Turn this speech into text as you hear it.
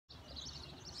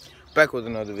Back with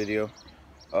another video.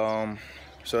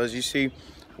 So as you see,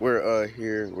 we're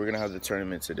here. We're gonna have the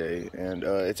tournament today, and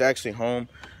it's actually home.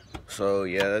 So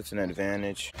yeah, that's an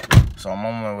advantage. So I'm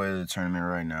on my way to the tournament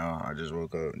right now. I just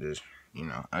woke up, just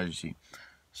as you see.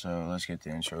 So let's get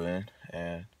the intro in,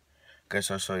 and guess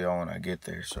I'll show y'all when I get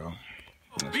there. So.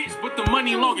 Beats with the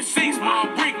money long as 6 mile,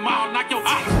 break mile, knock your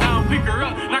ox down, pick her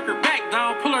up, knock her back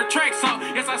down, pull her tracks out.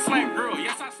 Yes, I slap girl,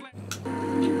 yes, I slap.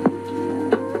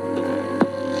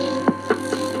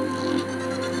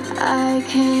 I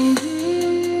can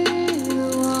be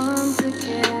the one to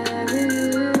carry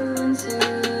you into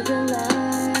the light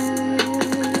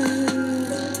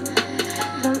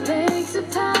that makes a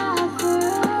path for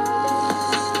us.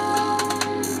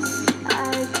 I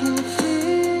can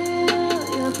feel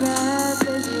your breath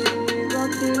as we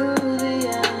walk through the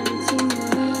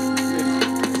emptiness.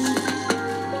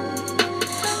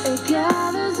 It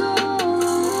gathers all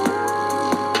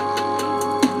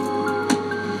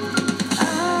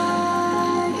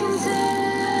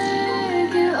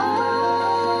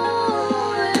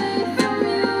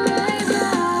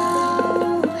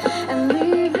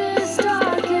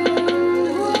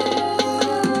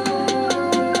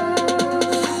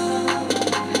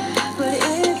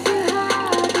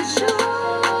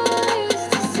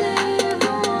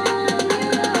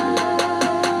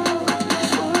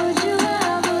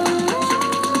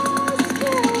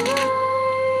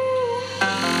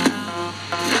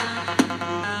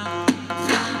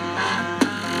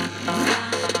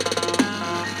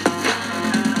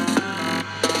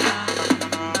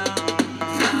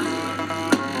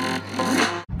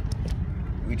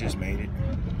We just made it. It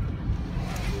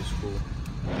was cool.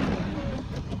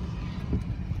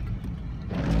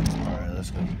 Alright,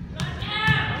 let's go.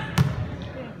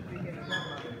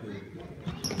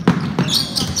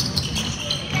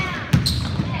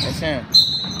 Hey Sam.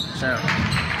 Sam.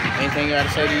 Anything you gotta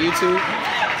say to YouTube?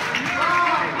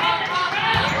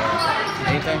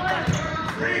 Anything?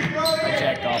 I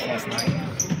jacked off last night.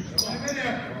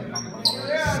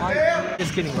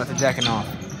 Just kidding about the jacking off.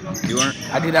 You weren't?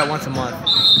 I do that once a month.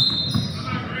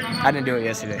 I didn't do it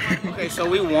yesterday. Okay, so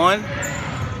we won.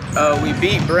 We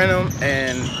beat Brenham,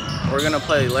 and we're gonna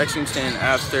play Lexington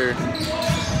after.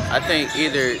 I think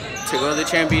either to go to the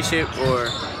championship or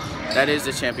that is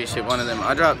the championship. One of them.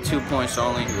 I dropped 2 points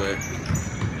only, but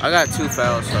I got 2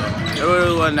 fouls, so it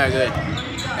really wasn't that good.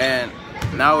 And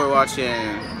now we're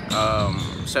watching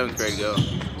 7th grade go.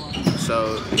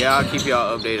 So yeah, I'll keep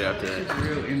y'all updated after that.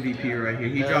 Real MVP right here.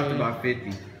 He dropped about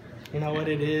 50. You know what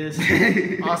it is.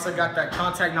 Also got that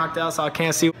contact knocked out, so I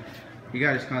can't see. He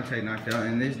got his contact knocked out,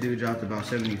 and this dude dropped about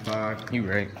 75. You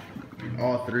right.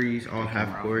 All threes, all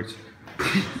half courts.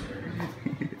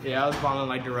 Yeah, I was balling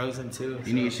like DeRozan too.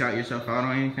 You need to shout yourself out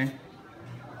on anything?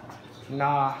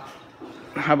 Nah.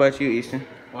 How about you, Easton?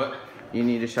 What? You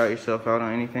need to shout yourself out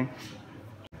on anything?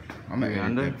 I'm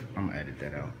gonna edit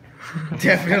that out.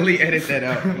 Definitely edit that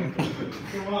out. Come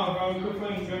on, bro.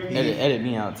 Edit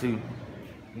me out too.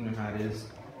 You know how it is.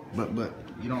 But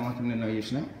you don't want them to know your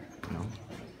snap? No.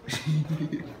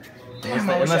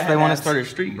 Unless they want to start a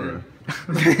streak, bro.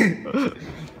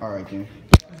 Alright, then.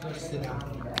 Sit down.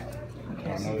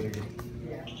 Alright,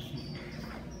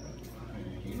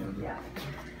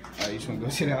 you just want to go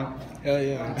sit down? Hell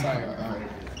yeah, I'm tired. Alright.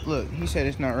 Look, he said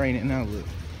it's not raining. Now look.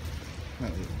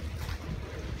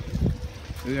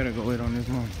 We gotta go wait on this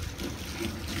one.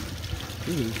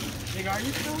 Nigga, are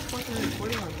you still fucking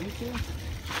recording on YouTube?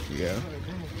 Yeah.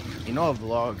 You know, a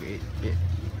vlog,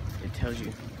 it tells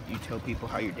you tell people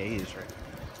how your day is, right?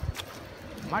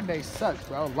 My day sucks,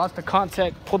 bro. Lost the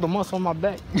contact, pulled the muscle on my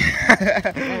back.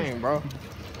 Dang, bro.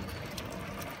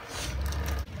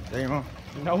 Is that your mom?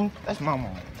 No. That's my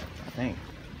mom, I think.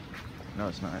 No,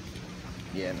 it's not.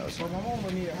 Yeah, no, it's not. Well, my mom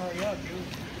would need to hurry up, dude.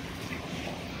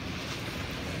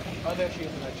 Oh, there she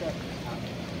is in that truck.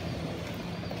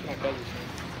 That's my cousin.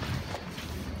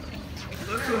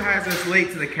 Look who has us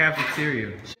late to the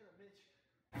cafeteria.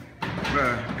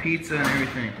 Bruh, pizza and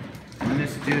everything. And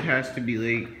this dude has to be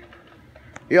late.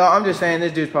 Yo, I'm just saying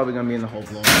this dude's probably gonna be in the whole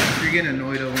vlog. If you're getting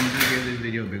annoyed of him, just give this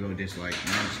video a big old dislike.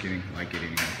 No, I'm just kidding. Like it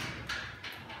anyway.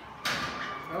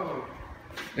 Oh.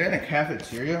 They're in the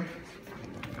cafeteria?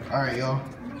 Alright, y'all.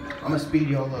 I'm gonna speed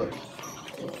y'all up.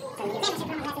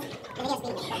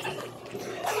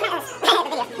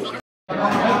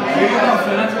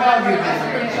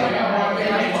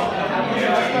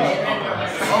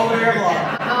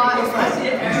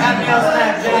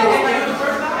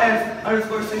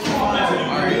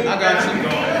 I got you.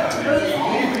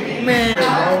 Man.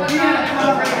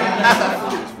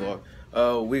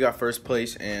 We got first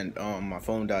place, and my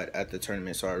phone died at the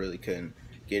tournament, so I really couldn't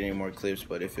get any more clips,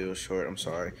 but if it was short, I'm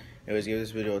sorry. Anyways, give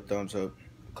this video a thumbs up.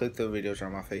 Click the videos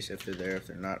on my face if they're there. If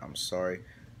they're not, I'm sorry.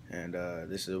 And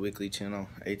this is a weekly channel.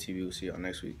 ATV. We'll see y'all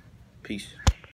next week. Peace.